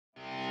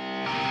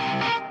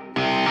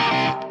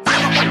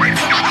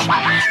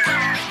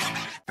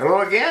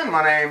again.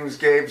 My name's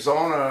Gabe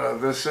Zolna.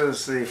 This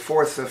is the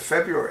 4th of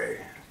February,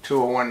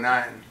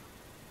 2019.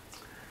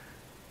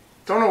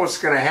 Don't know what's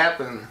going to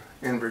happen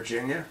in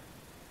Virginia.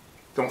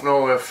 Don't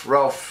know if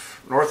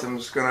Ralph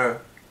Northam's going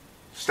to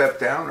step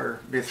down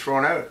or be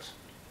thrown out.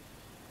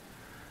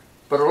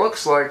 But it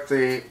looks like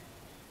the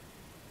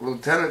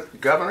Lieutenant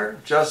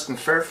Governor, Justin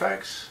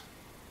Fairfax,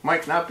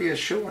 might not be a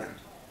shoo-in,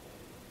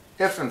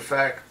 if in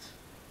fact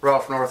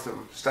Ralph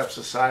Northam steps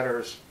aside or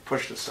is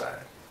pushed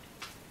aside.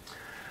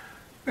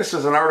 This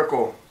is an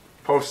article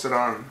posted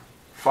on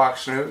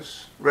Fox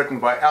News, written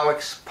by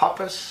Alex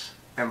Pappas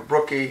and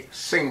Brookie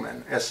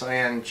Singman,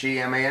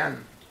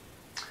 S-I-N-G-M-A-N.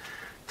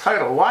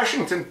 Title: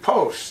 Washington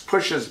Post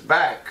pushes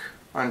back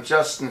on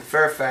Justin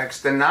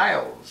Fairfax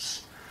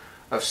denials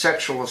of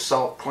sexual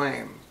assault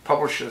claim,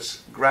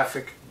 publishes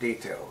graphic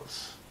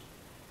details.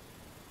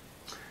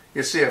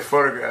 You see a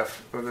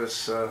photograph of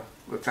this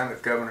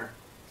Lieutenant Governor.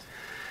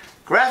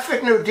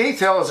 Graphic new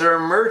details are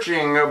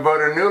emerging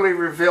about a newly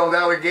revealed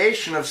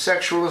allegation of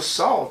sexual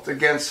assault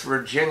against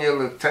Virginia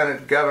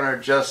Lieutenant Governor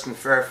Justin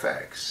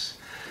Fairfax,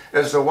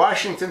 as the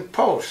Washington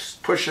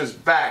Post pushes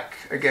back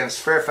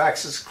against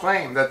Fairfax's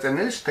claim that the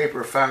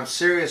newspaper found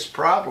serious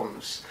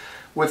problems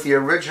with the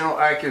original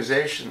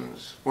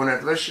accusations when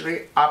it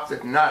initially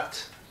opted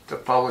not to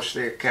publish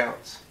the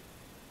account.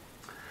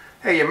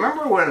 Hey, you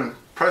remember when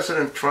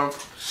President Trump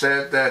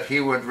said that he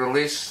would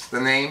release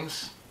the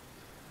names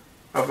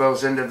of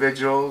those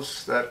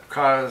individuals that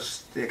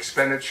caused the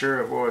expenditure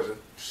of, what was it,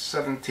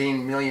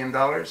 $17 million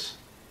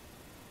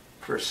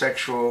for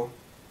sexual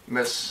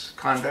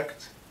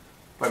misconduct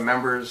by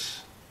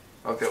members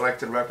of the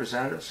elected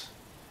representatives?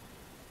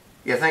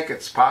 You think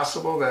it's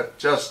possible that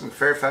Justin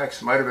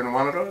Fairfax might have been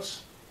one of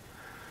those?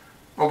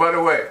 Oh, by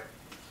the way,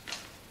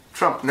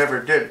 Trump never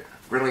did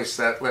release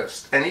that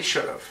list, and he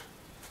should have.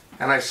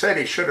 And I said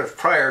he should have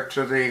prior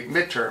to the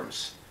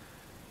midterms.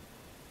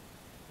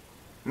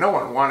 No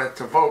one wanted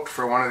to vote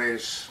for one of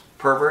these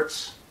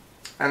perverts,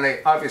 and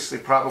they obviously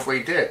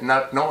probably did,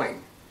 not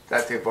knowing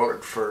that they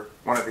voted for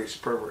one of these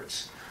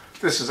perverts.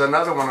 This is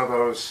another one of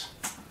those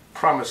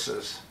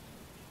promises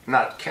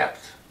not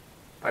kept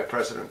by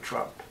President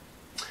Trump.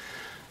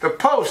 The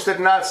Post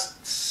did not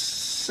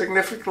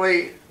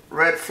significantly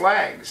red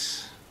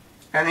flags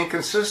and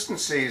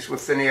inconsistencies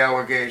within the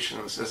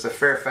allegations, as the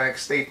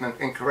Fairfax statement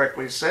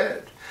incorrectly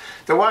said.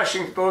 The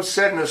Washington Post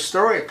said in a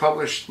story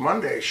published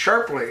Monday,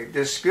 sharply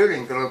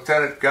disputing the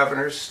Lieutenant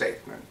Governor's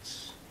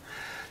statements.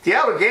 The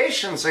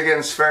allegations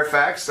against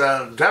Fairfax,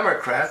 a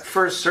Democrat,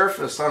 first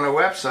surfaced on the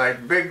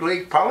website Big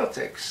League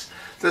Politics,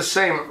 the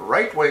same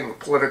right-wing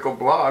political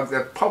blog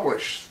that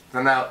published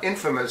the now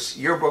infamous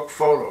yearbook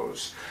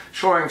photos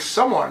showing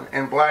someone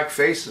in black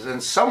faces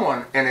and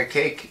someone in a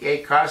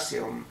KKK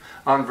costume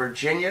on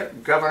Virginia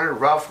Governor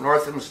Ralph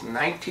Northam's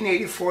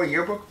 1984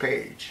 yearbook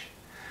page.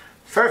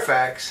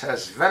 Fairfax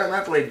has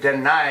vehemently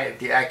denied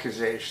the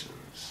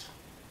accusations.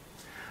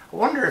 I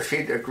wonder if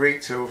he'd agree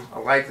to a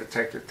lie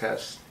detector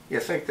test.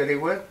 You think that he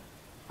would?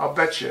 I'll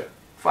bet you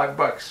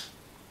 $5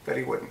 that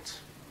he wouldn't.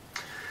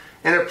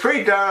 In a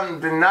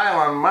pre-dawn denial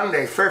on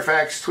Monday,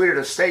 Fairfax tweeted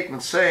a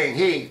statement saying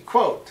he,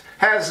 quote,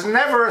 has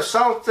never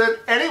assaulted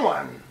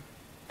anyone,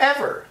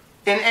 ever,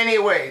 in any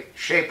way,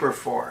 shape, or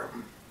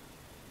form.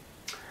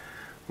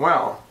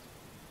 Well,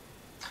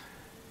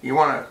 you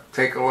want to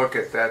take a look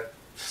at that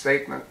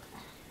statement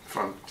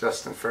from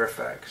Justin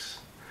Fairfax.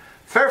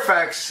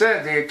 Fairfax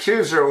said the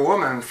accuser, a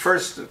woman,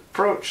 first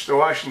approached the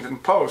Washington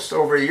Post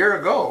over a year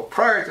ago,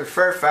 prior to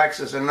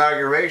Fairfax's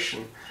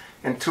inauguration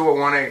in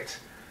 2018.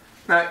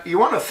 Now, you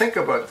want to think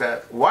about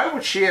that. Why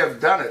would she have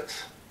done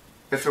it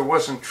if it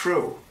wasn't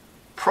true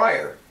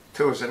prior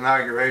to his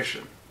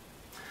inauguration?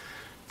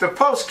 The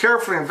Post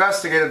carefully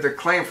investigated the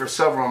claim for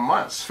several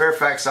months.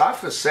 Fairfax's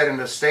office said in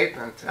a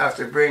statement,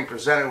 after being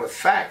presented with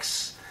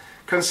facts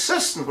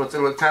consistent with the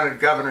Lieutenant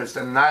Governor's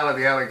denial of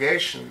the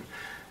allegation,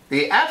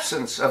 the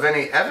absence of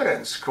any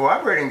evidence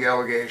corroborating the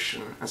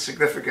allegation, and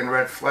significant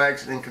red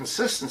flags and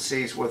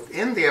inconsistencies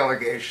within the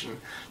allegation,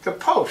 the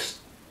Post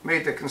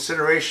made the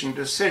consideration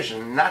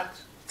decision not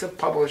to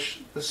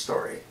publish the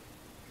story.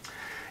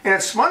 In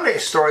its Monday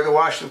story, the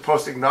Washington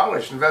Post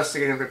acknowledged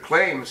investigating the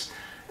claims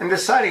and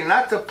deciding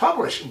not to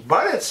publish,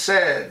 but it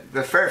said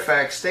the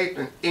Fairfax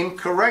statement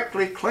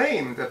incorrectly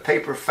claimed the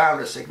paper found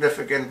a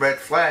significant red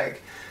flag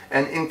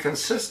and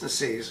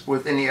inconsistencies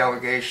within the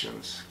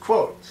allegations.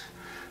 Quote,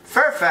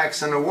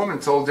 Fairfax and a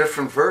woman told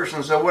different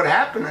versions of what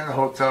happened in the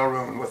hotel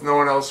room with no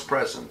one else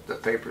present, the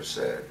paper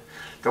said.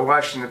 The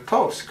Washington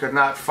Post could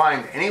not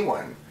find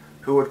anyone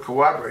who would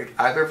corroborate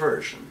either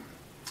version.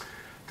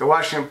 The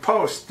Washington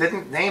Post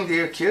didn't name the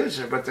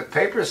accuser, but the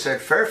paper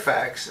said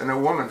Fairfax and a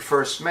woman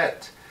first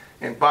met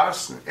in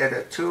Boston at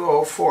a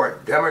 2004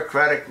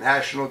 Democratic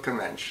National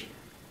Convention.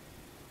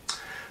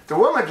 The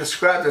woman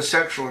described a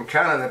sexual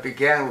encounter that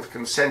began with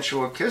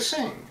consensual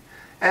kissing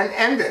and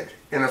ended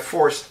in a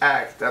forced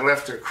act that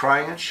left her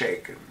crying and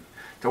shaken.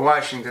 The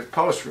Washington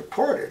Post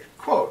reported,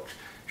 quote,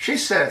 she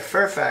said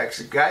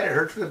Fairfax guided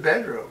her to the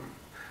bedroom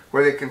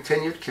where they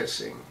continued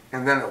kissing,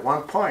 and then at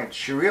one point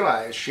she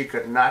realized she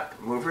could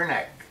not move her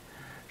neck.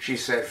 She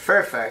said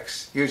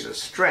Fairfax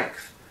uses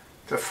strength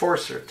to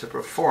force her to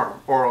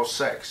perform oral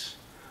sex.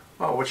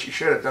 Well, what she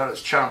should have done is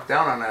chomp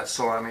down on that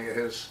salami of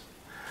his.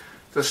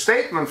 The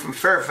statement from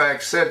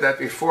Fairfax said that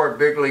before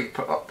big league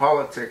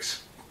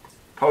politics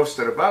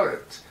posted about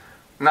it,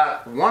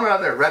 not one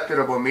other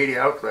reputable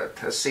media outlet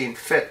has seen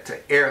fit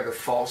to air the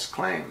false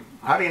claim.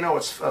 How do you know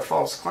it's a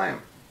false claim?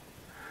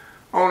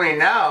 Only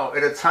now,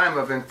 at a time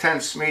of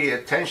intense media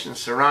attention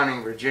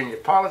surrounding Virginia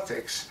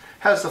politics,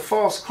 has the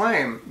false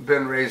claim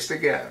been raised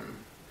again.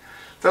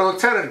 The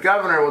lieutenant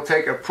governor will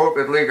take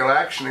appropriate legal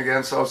action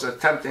against those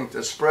attempting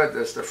to spread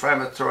this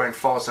defamatory and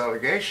false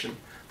allegation,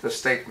 the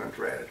statement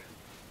read.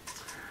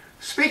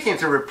 Speaking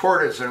to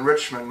reporters in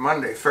Richmond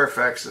Monday,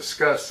 Fairfax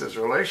discussed his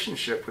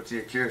relationship with the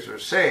accuser,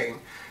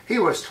 saying he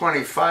was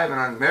 25 and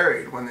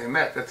unmarried when they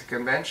met at the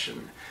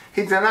convention.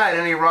 He denied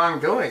any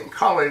wrongdoing,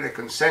 calling it a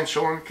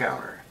consensual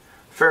encounter.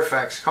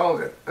 Fairfax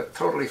called it a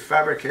totally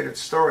fabricated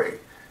story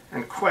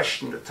and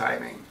questioned the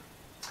timing.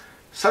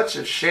 Such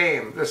a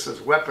shame this is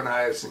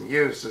weaponized and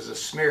used as a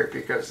smear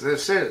because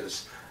this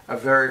is a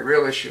very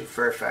real issue,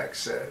 Fairfax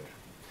said.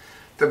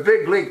 The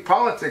Big League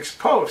Politics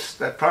post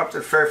that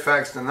prompted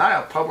Fairfax's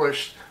denial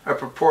published a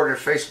purported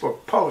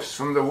Facebook post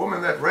from the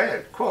woman that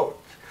read,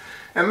 quote,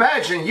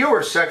 "Imagine you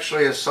were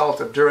sexually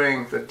assaulted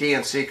during the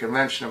DNC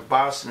convention in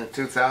Boston in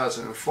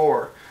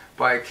 2004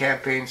 by a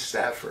campaign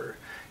staffer.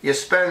 You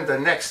spend the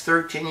next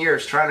 13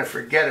 years trying to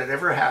forget it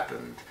ever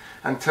happened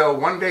until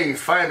one day you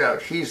find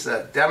out he's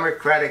the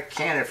Democratic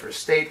candidate for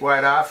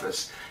statewide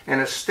office in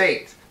a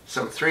state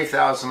some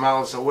 3,000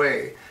 miles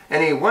away,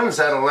 and he wins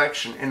that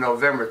election in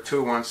November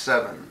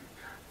 2017.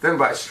 Then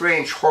by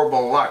strange,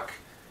 horrible luck,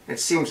 it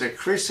seems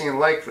increasingly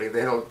likely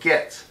that he'll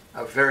get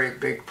a very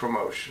big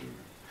promotion."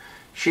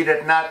 She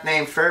did not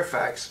name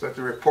Fairfax, but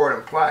the report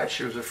implied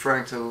she was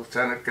referring to the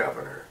lieutenant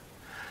governor.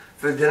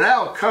 The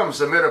denial comes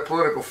amid a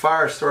political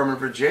firestorm in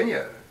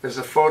Virginia. There's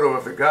a photo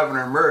of the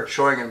governor emerged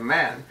showing a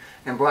man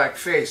in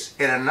blackface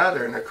and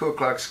another in a Ku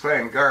Klux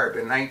Klan garb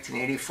in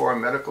 1984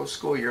 medical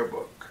school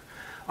yearbook.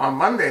 On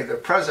Monday, the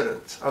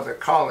president of the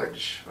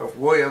College of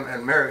William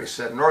and Mary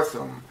said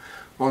Northam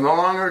will no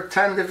longer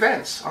attend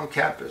events on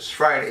campus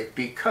Friday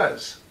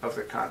because of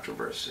the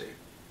controversy.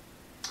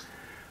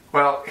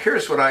 Well,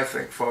 here's what I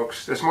think,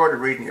 folks. There's more to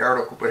read in the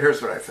article, but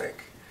here's what I think.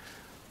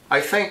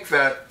 I think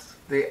that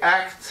the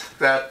act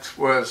that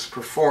was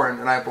performed,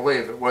 and I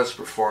believe it was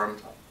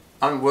performed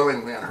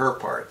unwillingly on her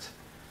part,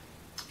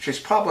 she's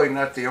probably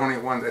not the only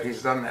one that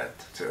he's done that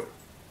to.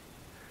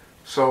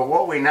 So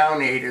what we now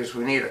need is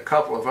we need a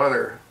couple of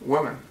other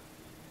women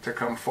to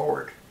come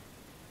forward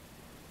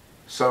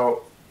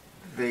so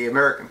the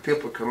American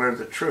people can learn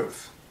the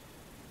truth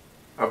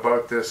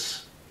about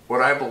this,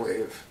 what I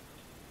believe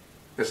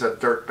is a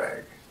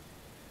dirtbag,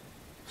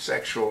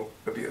 sexual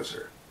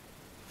abuser.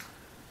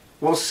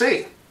 We'll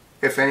see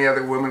if any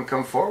other women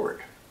come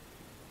forward.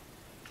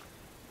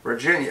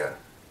 Virginia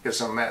is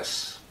a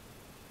mess.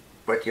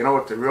 But you know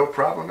what the real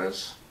problem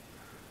is?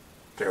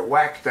 They're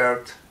whacked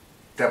out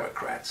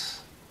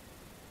Democrats.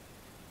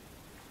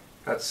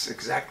 That's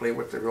exactly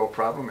what the real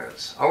problem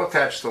is. I'll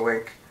attach the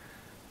link.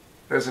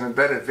 There's an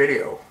embedded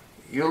video.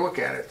 You look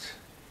at it.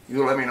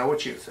 You let me know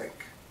what you think.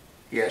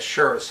 Yes,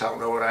 sure as hell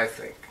know what I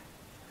think.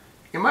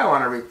 You might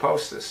want to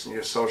repost this in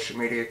your social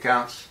media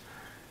accounts.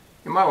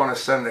 You might want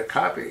to send a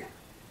copy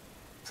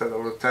to the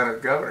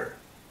lieutenant governor.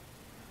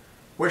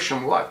 Wish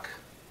him luck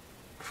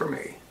for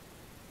me.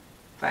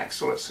 Thanks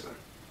for listening.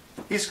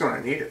 He's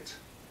going to need it,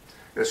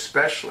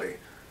 especially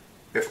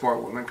if more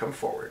women come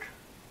forward,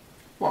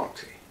 won't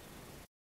he?